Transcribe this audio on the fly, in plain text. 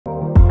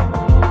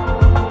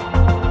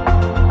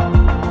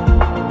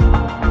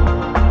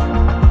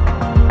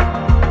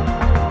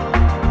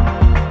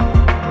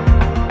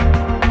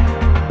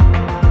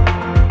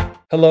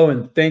Hello,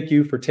 and thank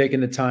you for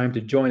taking the time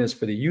to join us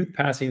for the Youth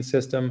Passing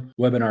System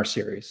webinar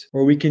series,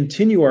 where we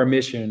continue our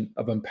mission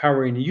of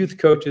empowering youth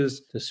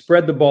coaches to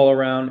spread the ball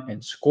around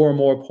and score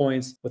more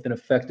points with an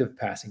effective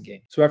passing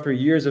game. So after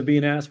years of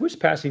being asked, which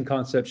passing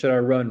concept should I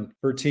run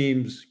for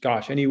teams,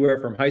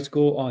 anywhere from high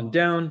school on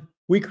down,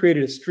 we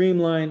created a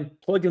streamlined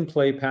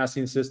plug-and-play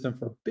passing system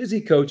for busy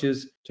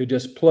coaches to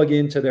just plug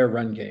into their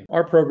run game.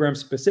 Our program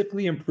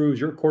specifically improves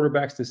your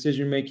quarterback's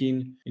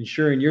decision-making,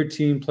 ensuring your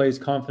team plays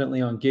confidently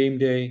on game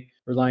day,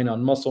 relying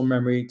on muscle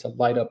memory to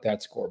light up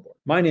that scoreboard.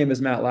 My name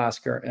is Matt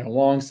Lasker, and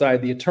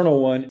alongside the eternal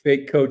one,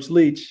 fake Coach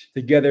Leach,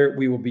 together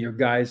we will be your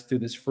guides through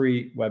this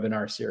free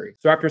webinar series.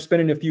 So after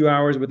spending a few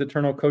hours with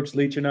eternal Coach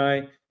Leach and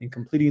I and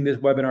completing this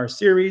webinar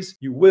series,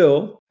 you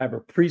will have a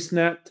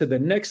pre-snap to the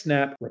next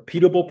snap,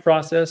 repeatable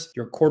process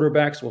your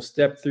quarterbacks will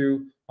step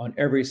through on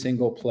every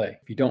single play.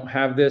 If you don't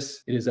have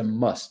this, it is a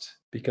must,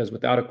 because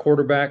without a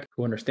quarterback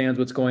who understands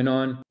what's going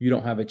on, you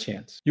don't have a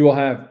chance. You will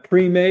have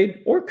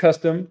pre-made or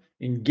custom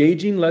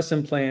engaging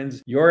lesson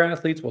plans your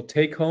athletes will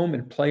take home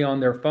and play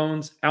on their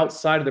phones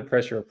outside of the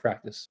pressure of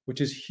practice,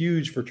 which is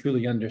huge for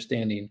truly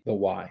understanding the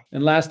why.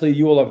 And lastly,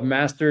 you will have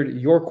mastered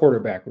your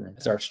quarterback room,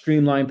 as our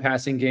streamlined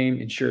passing game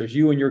ensures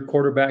you and your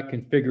quarterback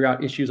can figure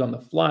out issues on the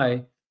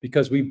fly,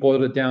 because we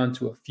boiled it down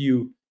to a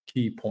few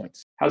key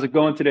points. How's it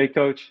going today,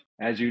 Coach?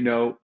 As you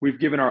know, we've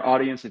given our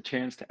audience a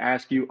chance to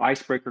ask you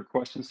icebreaker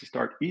questions to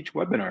start each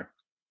webinar.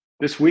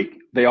 This week,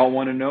 they all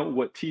want to know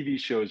what TV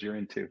shows you're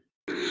into.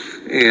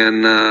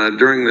 And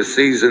during the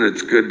season,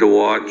 it's good to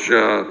watch,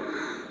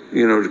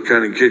 to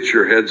kind of get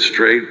your head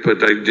straight.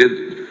 But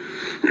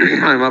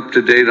I'm up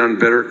to date on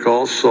Better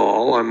Call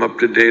Saul. I'm up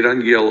to date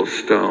on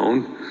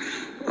Yellowstone.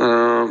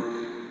 I'll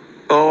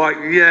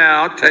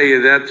tell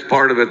you, that's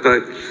part of it.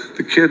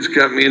 The kids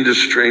got me into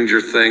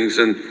Stranger Things,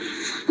 and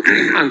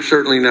I'm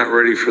certainly not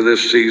ready for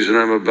this season.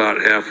 I'm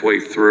about halfway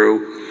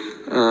through.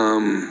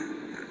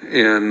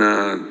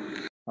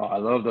 I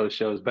love those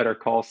shows, Better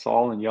Call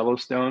Saul and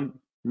Yellowstone.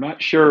 I'm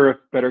not sure if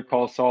Better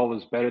Call Saul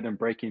is better than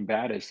Breaking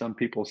Bad, as some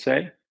people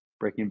say.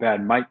 Breaking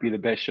Bad might be the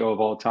best show of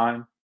all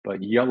time,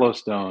 but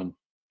Yellowstone,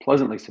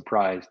 pleasantly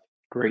surprised.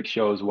 Great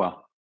show as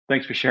well.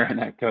 Thanks for sharing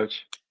that,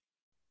 Coach.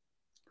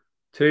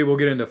 Today we'll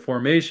get into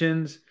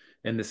formations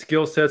and the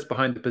skill sets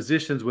behind the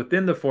positions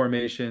within the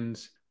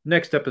formations.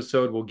 Next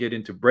episode, we'll get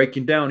into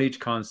breaking down each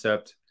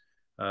concept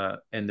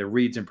and the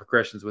reads and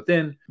progressions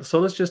within.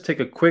 So let's just take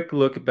a quick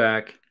look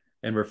back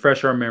and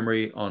refresh our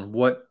memory on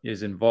what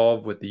is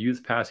involved with the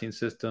youth passing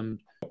system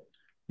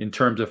in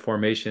terms of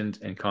formations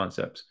and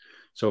concepts.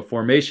 So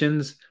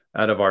formations,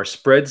 out of our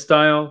spread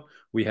style,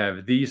 we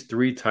have these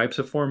three types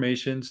of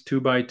formations: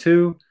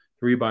 2x2,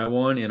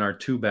 3x1, and our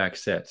 2-back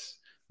sets.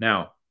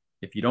 Now,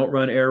 if you don't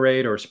run air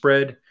raid or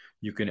spread,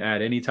 you can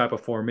add any type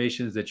of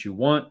formations that you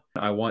want.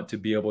 I want to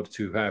be able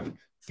to have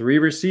 3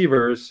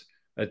 receivers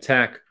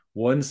attack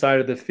one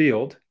side of the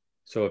field.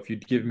 So if you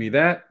give me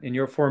that in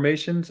your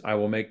formations, I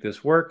will make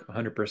this work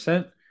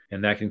 100%.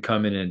 And that can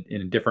come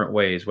in different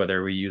ways,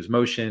 whether we use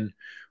motion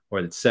or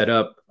it's set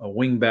up, a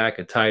wing back,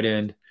 a tight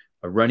end,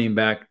 a running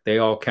back, they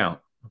all count,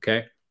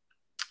 okay?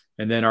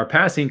 And then our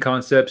passing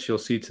concepts, you'll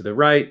see to the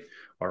right,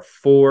 are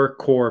 4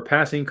 core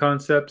passing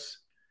concepts: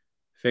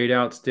 fade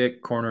out,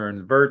 stick, corner,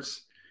 and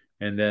verts.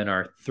 And then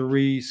our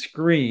 3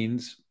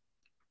 screens,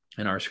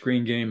 and our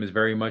screen game is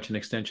very much an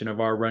extension of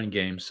our run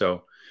game.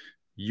 So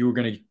you're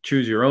going to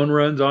choose your own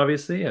runs,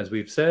 obviously, as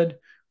we've said.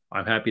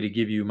 I'm happy to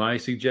give you my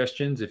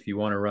suggestions if you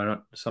want to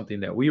run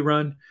something that we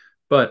run,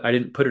 but I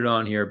didn't put it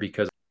on here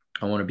because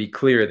I want to be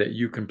clear that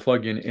you can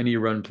plug in any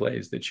run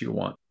plays that you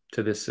want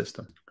to this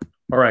system.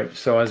 All right,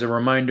 so as a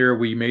reminder,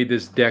 we made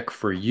this deck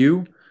for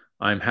you.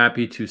 I'm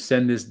happy to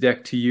send this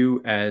deck to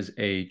you as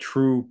a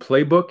true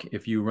playbook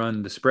if you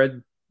run the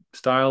spread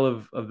style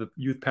of the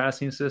youth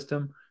passing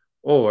system,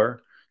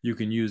 or you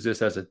can use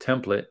this as a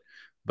template.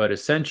 But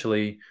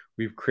essentially,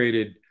 we've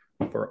created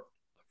for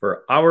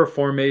our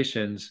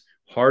formations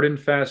hard and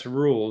fast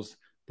rules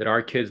that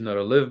our kids know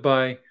to live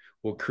by.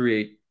 We'll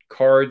create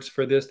cards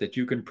for this that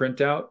you can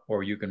print out,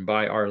 or you can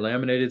buy our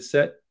laminated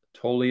set,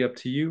 totally up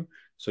to you.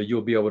 So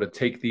you'll be able to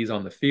take these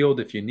on the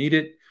field if you need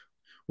it.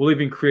 We'll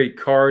even create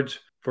cards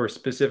for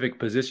specific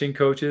position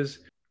coaches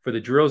for the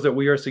drills that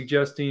we are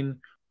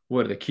suggesting.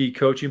 What are the key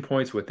coaching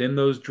points within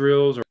those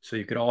drills? So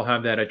you can all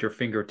have that at your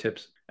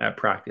fingertips at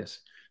practice.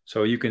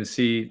 So you can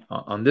see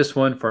on this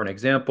one, for an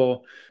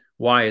example,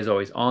 Y is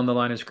always on the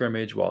line of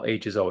scrimmage while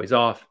H is always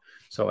off.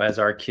 So as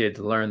our kids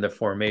learn the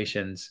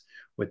formations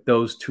with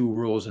those 2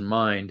 rules in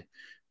mind,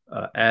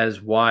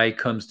 as Y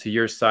comes to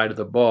your side of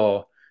the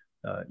ball,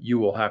 you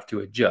will have to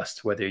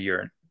adjust, whether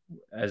you're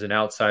as an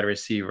outside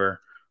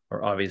receiver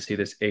or obviously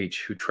this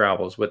H who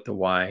travels with the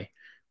Y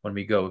when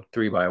we go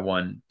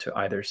 3x1 to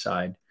either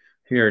side.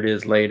 Here it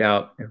is laid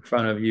out in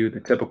front of you,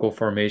 the typical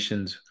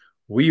formations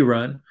we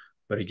run.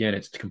 But again,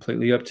 it's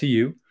completely up to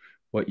you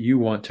what you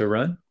want to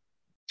run.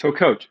 So,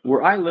 Coach,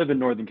 where I live in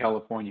Northern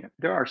California,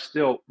 there are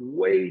still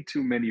way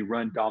too many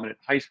run-dominant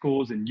high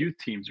schools and youth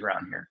teams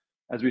around here.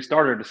 As we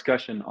start our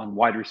discussion on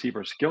wide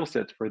receiver skill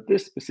sets for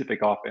this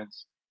specific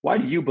offense, Why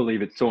do you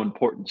believe it's so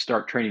important to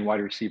start training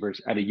wide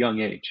receivers at a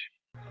young age?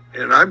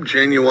 And I'm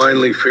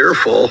genuinely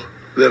fearful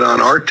that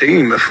on our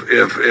team,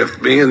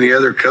 if me and the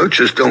other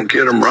coaches don't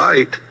get them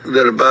right,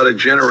 that about a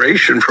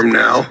generation from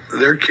now,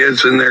 their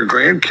kids and their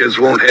grandkids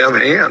won't have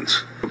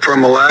hands.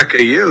 From a lack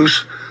of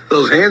use,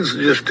 those hands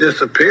just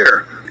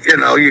disappear. You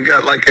know, you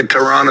got like a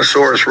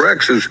Tyrannosaurus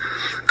Rex who's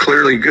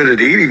clearly good at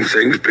eating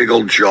things, big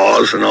old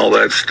jaws and all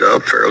that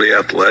stuff, fairly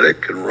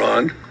athletic, can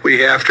run. We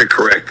have to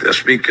correct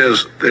this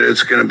because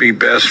it's going to be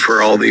best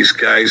for all these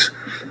guys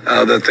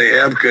that they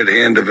have good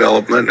hand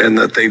development and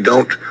that they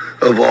don't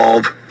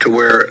evolve to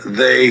where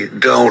they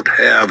don't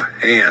have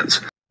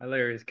hands.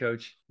 Hilarious,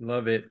 coach.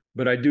 Love it.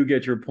 But I do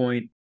get your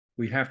point.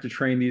 We have to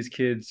train these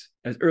kids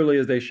as early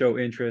as they show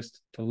interest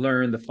to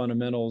learn the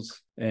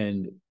fundamentals.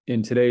 And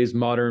in today's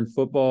modern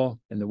football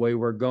and the way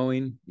we're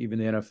going, even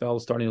the NFL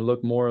is starting to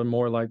look more and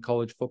more like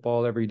college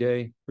football every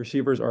day.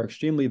 Receivers are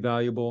extremely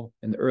valuable,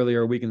 and the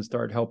earlier we can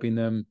start helping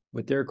them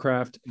with their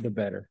craft, the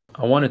better.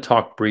 I want to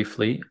talk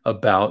briefly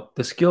about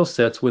the skill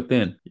sets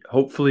within.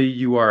 Hopefully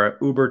you are an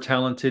uber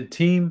talented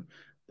team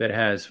that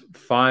has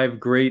 5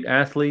 great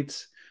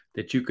athletes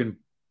that you can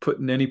put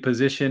in any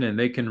position and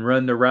they can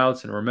run the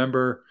routes and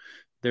remember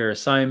their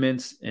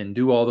assignments and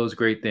do all those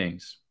great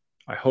things.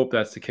 I hope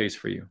that's the case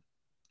for you.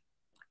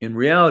 In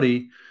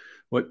reality,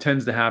 what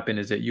tends to happen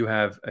is that you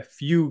have a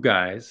few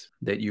guys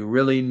that you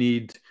really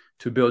need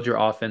to build your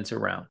offense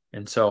around.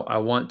 And so I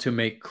want to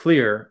make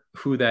clear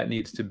who that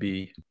needs to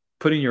be,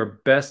 putting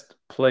your best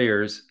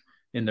players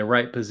in the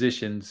right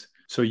positions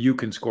so you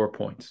can score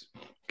points.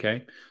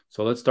 Okay,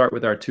 so let's start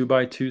with our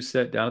 2x2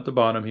 set down at the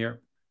bottom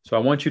here. So I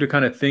want you to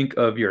kind of think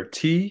of your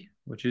T,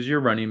 which is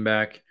your running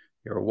back,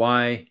 your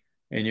Y,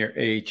 and your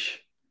H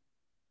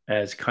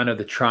as kind of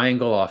the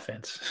triangle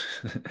offense.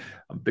 I'm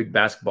a big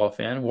basketball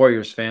fan,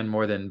 Warriors fan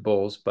more than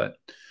Bulls, but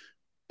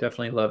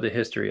definitely love the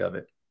history of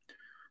it.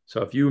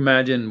 So if you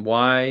imagine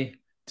Y,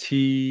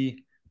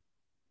 T,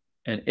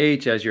 and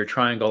H as your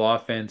triangle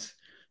offense,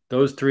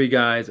 those 3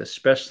 guys,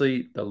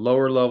 especially the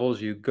lower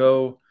levels you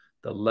go,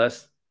 the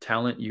less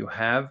talent you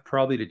have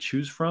probably to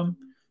choose from.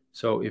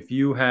 So if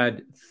you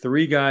had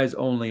 3 guys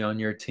only on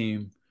your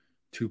team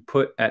to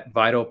put at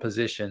vital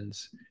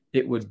positions,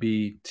 it would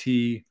be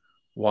T,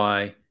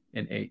 Y,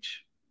 and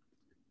H.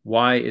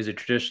 Y is a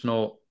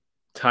traditional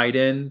tight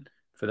end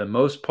for the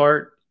most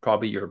part,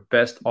 probably your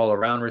best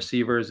all-around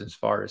receivers as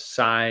far as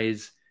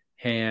size,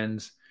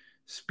 hands.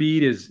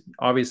 Speed is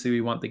obviously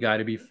we want the guy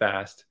to be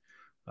fast.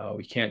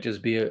 We can't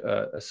just be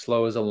as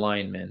slow as a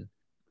lineman,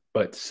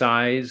 but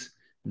size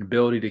and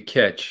ability to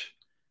catch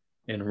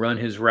and run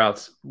his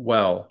routes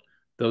well,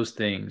 those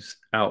things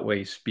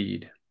outweigh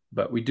speed.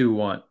 But we do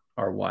want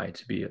our Y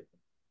to be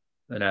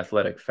an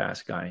athletic,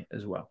 fast guy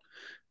as well.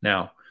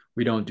 Now,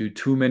 we don't do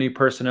too many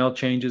personnel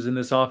changes in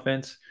this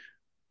offense.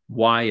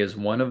 Y is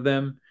one of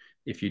them.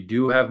 If you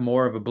do have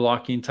more of a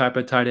blocking type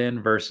of tight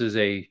end versus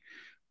a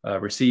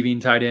receiving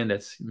tight end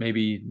that's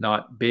maybe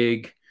not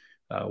big,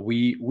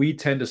 we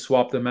tend to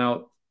swap them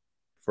out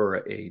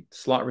for a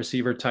slot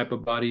receiver type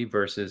of body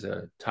versus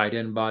a tight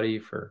end body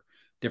for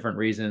different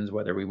reasons,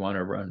 whether we want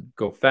to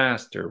go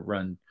fast or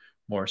run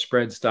more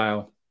spread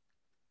style.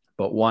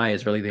 But Y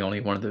is really the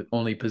one of the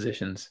only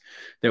positions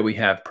that we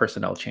have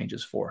personnel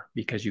changes for,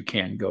 because you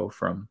can go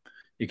from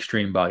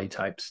extreme body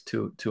types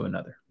to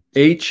another.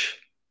 H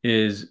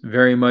is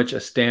very much a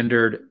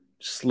standard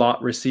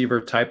slot receiver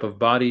type of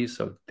body.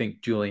 So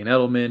think Julian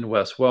Edelman,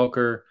 Wes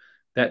Welker,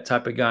 that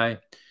type of guy.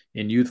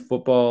 In youth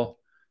football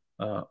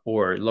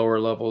or lower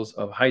levels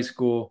of high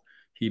school,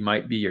 he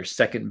might be your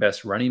second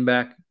best running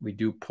back. We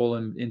do pull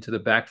him into the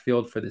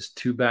backfield for this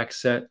 2-back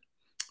set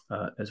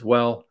as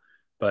well.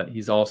 But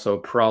he's also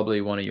probably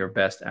one of your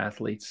best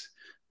athletes,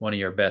 one of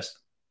your best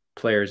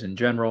players in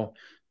general.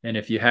 And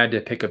if you had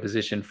to pick a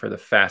position for the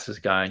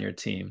fastest guy on your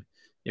team,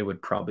 it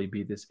would probably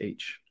be this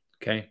H.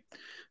 Okay.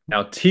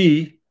 Now,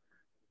 T,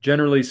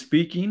 generally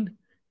speaking,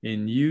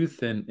 in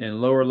youth and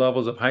lower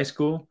levels of high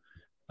school,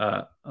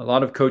 a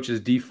lot of coaches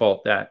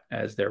default that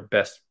as their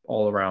best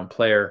all-around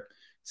player.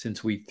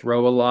 Since we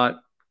throw a lot,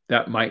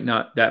 that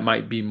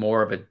might be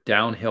more of a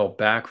downhill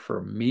back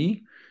for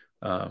me.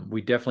 We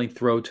definitely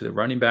throw to the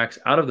running backs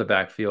out of the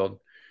backfield,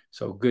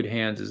 so good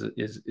hands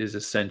is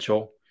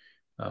essential.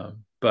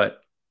 But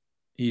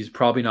he's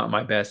probably not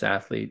my best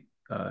athlete.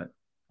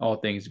 All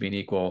things being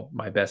equal,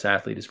 my best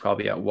athlete is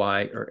probably at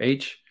Y or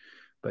H,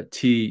 but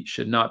T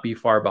should not be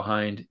far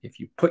behind. If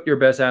you put your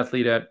best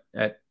athlete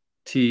at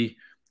T,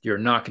 you're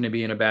not going to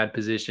be in a bad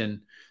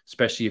position,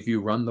 especially if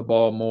you run the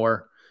ball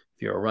more.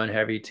 If you're a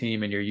run-heavy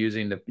team and you're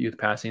using the youth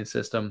passing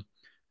system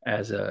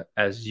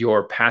as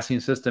your passing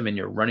system and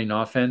your running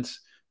offense,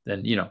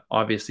 then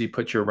obviously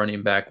put your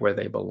running back where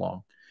they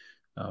belong.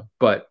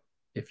 But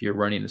if you're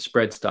running the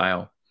spread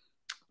style,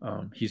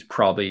 he's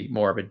probably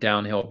more of a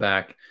downhill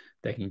back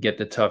that can get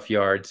the tough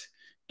yards,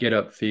 get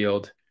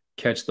upfield,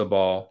 catch the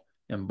ball,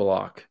 and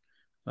block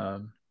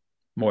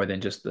more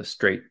than just the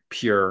straight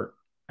pure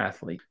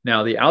athlete.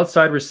 Now, the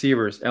outside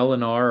receivers, L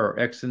and R or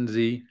X and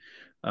Z,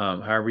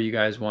 however you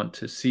guys want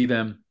to see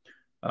them,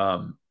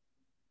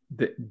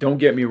 don't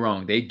get me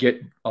wrong, they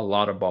get a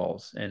lot of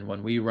balls. And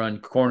when we run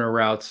corner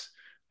routes,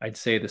 I'd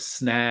say the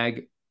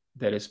snag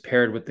that is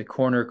paired with the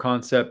corner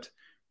concept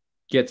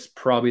gets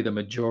probably the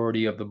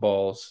majority of the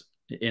balls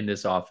in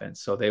this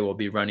offense. So they will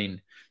be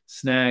running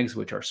snags,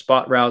 which are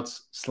spot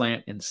routes,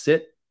 slant, and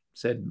sit,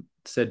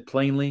 said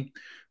plainly.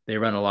 They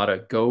run a lot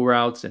of go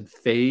routes and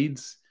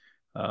fades.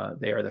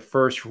 They are the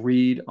first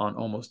read on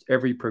almost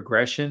every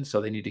progression,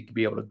 so they need to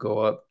be able to go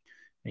up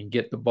and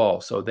get the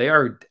ball. So they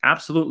are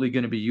absolutely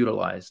going to be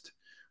utilized.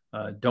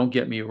 Don't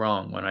get me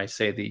wrong when I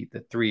say the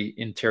three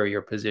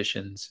interior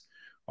positions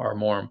are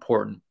more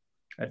important.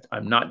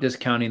 I'm not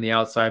discounting the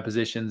outside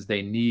positions.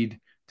 They need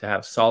to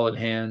have solid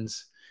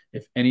hands.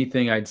 If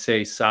anything, I'd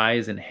say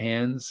size and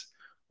hands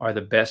are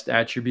the best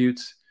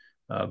attributes.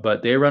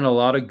 But they run a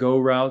lot of go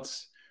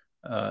routes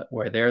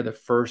where they're the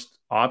first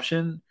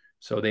option.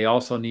 So they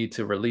also need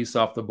to release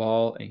off the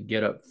ball and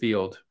get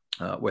upfield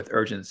with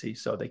urgency.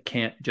 So they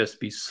can't just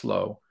be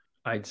slow.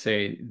 I'd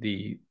say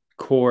the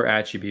core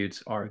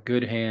attributes are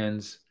good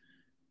hands,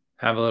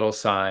 have a little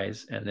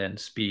size, and then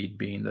speed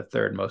being the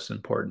third most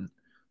important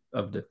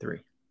of the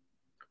three.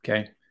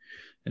 Okay.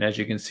 And as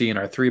you can see in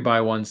our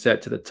 3x1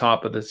 set to the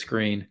top of the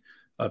screen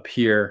up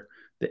here,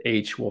 the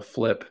H will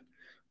flip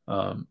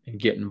and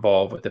get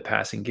involved with the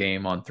passing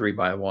game on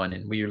 3x1.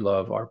 And we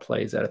love our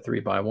plays at a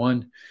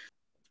 3x1.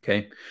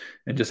 Okay.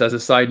 And just as a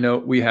side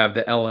note, we have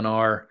the L and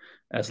R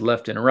as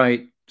left and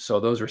right. So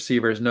those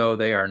receivers know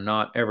they are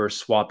not ever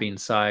swapping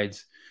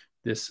sides.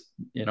 This,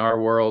 in our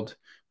world,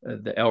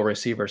 the L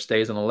receiver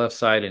stays on the left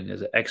side and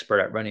is an expert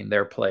at running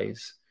their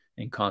plays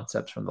and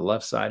concepts from the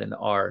left side, and the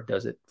R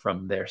does it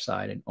from their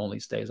side and only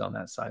stays on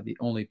that side. The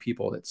only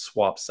people that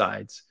swap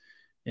sides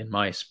in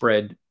my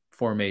spread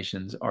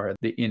formations are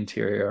the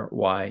interior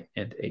Y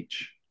and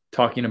H.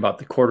 Talking about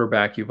the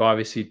quarterback, you've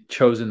obviously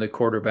chosen the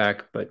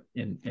quarterback, but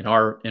in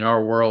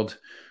our world,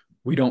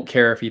 we don't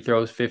care if he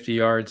throws 50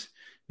 yards.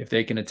 If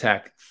they can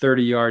attack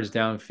 30 yards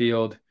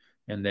downfield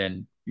and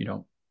then,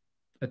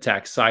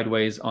 attack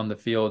sideways on the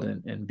field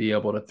and be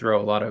able to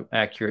throw a lot of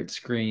accurate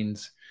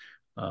screens,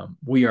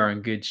 we are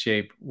in good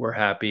shape. We're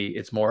happy.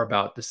 It's more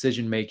about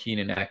decision-making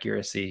and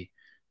accuracy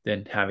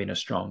than having a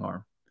strong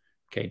arm.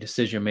 Okay,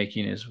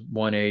 decision-making is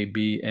 1A,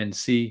 B, and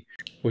C,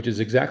 which is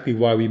exactly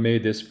why we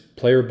made this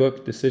player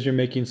book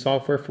decision-making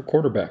software for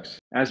quarterbacks.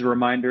 As a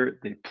reminder,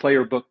 the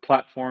player book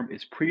platform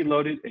is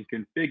preloaded and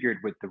configured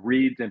with the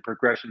reads and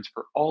progressions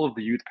for all of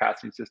the youth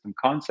passing system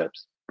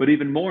concepts. But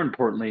even more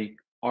importantly,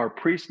 our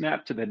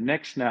pre-snap to the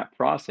next snap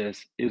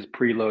process is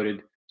preloaded,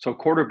 so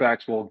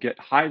quarterbacks will get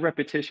high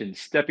repetition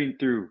stepping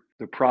through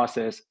the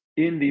process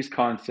in these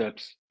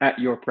concepts at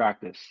your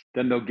practice.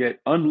 Then they'll get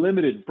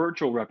unlimited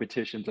virtual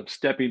repetitions of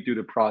stepping through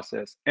the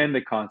process and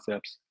the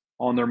concepts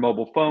on their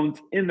mobile phones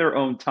in their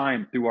own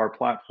time through our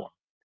platform,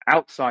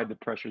 outside the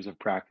pressures of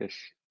practice.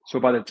 So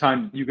by the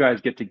time you guys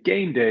get to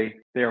game day,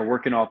 they are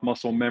working off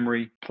muscle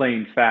memory,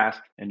 playing fast,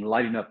 and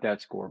lighting up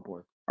that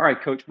scoreboard. All right,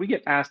 Coach, we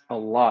get asked a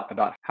lot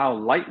about how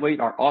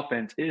lightweight our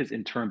offense is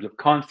in terms of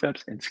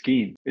concepts and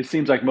scheme. It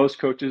seems like most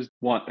coaches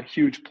want a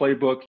huge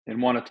playbook and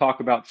want to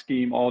talk about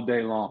scheme all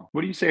day long.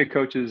 What do you say to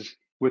coaches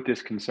with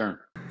this concern?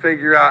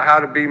 Figure out how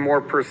to be more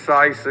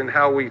precise in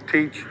how we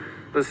teach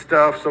the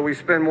stuff, so we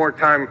spend more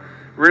time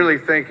really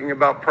thinking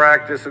about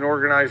practice and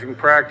organizing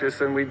practice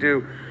than we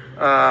do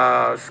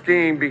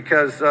scheme,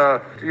 because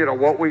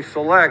what we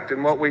select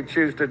and what we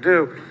choose to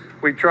do,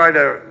 we try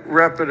to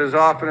rep it as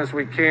often as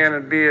we can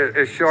and be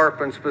as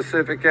sharp and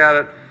specific at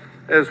it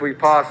as we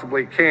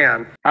possibly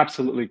can.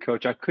 Absolutely,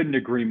 Coach. I couldn't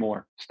agree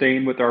more.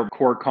 Staying with our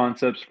core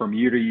concepts from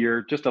year to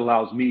year just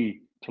allows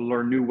me to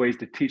learn new ways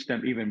to teach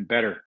them even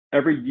better.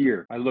 Every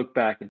year I look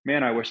back and,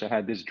 man, I wish I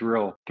had this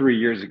drill 3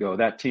 years ago.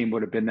 That team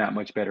would have been that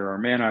much better. Or,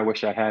 man, I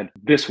wish I had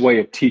this way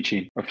of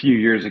teaching a few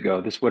years ago.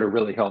 This would have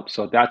really helped.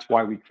 So that's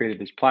why we created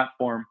this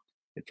platform.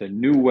 It's a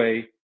new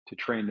way to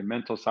train the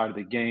mental side of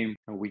the game,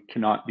 and we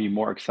cannot be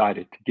more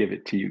excited to give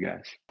it to you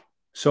guys.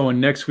 So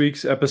in next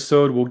week's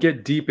episode, we'll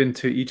get deep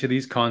into each of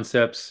these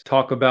concepts,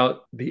 talk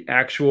about the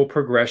actual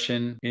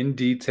progression in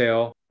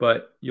detail,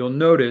 but you'll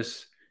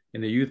notice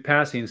in the youth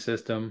passing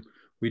system,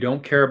 we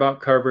don't care about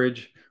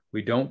coverage.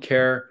 We don't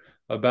care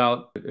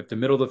about if the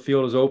middle of the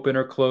field is open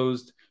or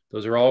closed.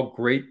 Those are all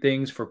great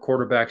things for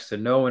quarterbacks to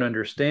know and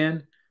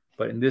understand,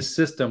 but in this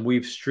system,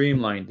 we've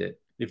streamlined it.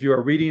 If you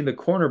are reading the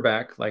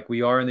cornerback like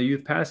we are in the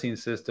youth passing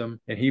system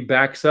and he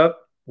backs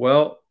up,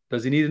 well,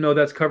 does he need to know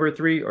that's cover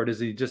 3, or does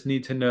he just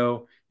need to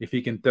know if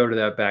he can throw to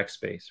that back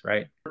space,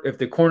 right? If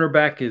the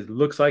cornerback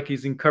looks like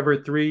he's in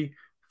cover 3,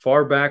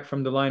 far back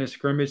from the line of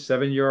scrimmage,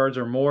 7 yards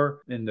or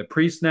more in the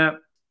pre-snap,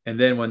 and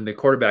then when the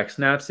quarterback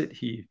snaps it,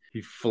 he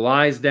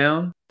flies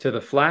down to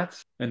the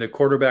flats, and the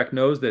quarterback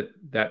knows that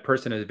that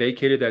person has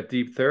vacated that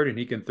deep third and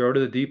he can throw to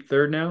the deep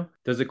third now.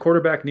 Does the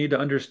quarterback need to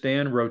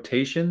understand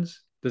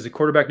rotations? Does the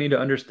quarterback need to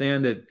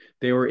understand that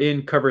they were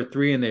in cover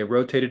 3 and they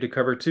rotated to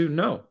cover 2?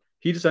 No.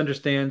 He just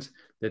understands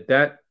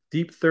that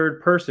deep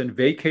third person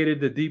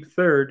vacated the deep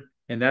third,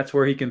 and that's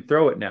where he can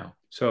throw it now.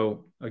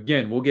 So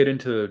again, we'll get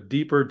into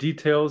deeper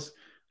details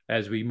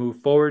as we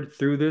move forward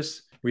through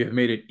this We have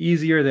made it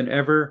easier than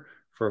ever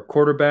for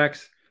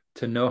quarterbacks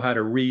to know how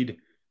to read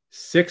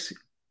 6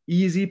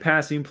 easy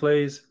passing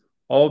plays,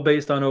 all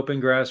based on open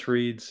grass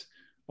reads,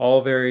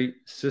 all very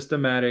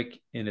systematic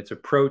in its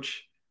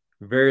approach,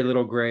 very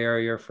little gray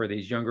area for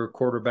these younger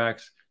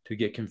quarterbacks to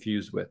get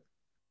confused with.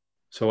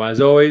 So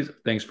as always,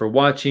 thanks for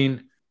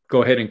watching.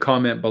 Go ahead and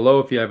comment below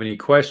if you have any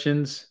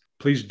questions.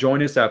 Please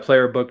join us at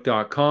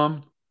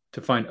playerbook.com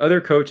to find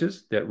other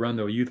coaches that run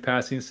the youth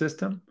passing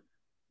system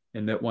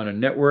and that want to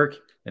network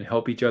and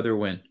help each other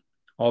win.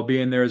 I'll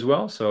be in there as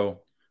well. So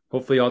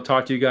hopefully I'll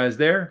talk to you guys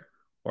there,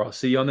 or I'll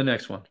see you on the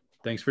next one.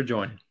 Thanks for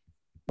joining.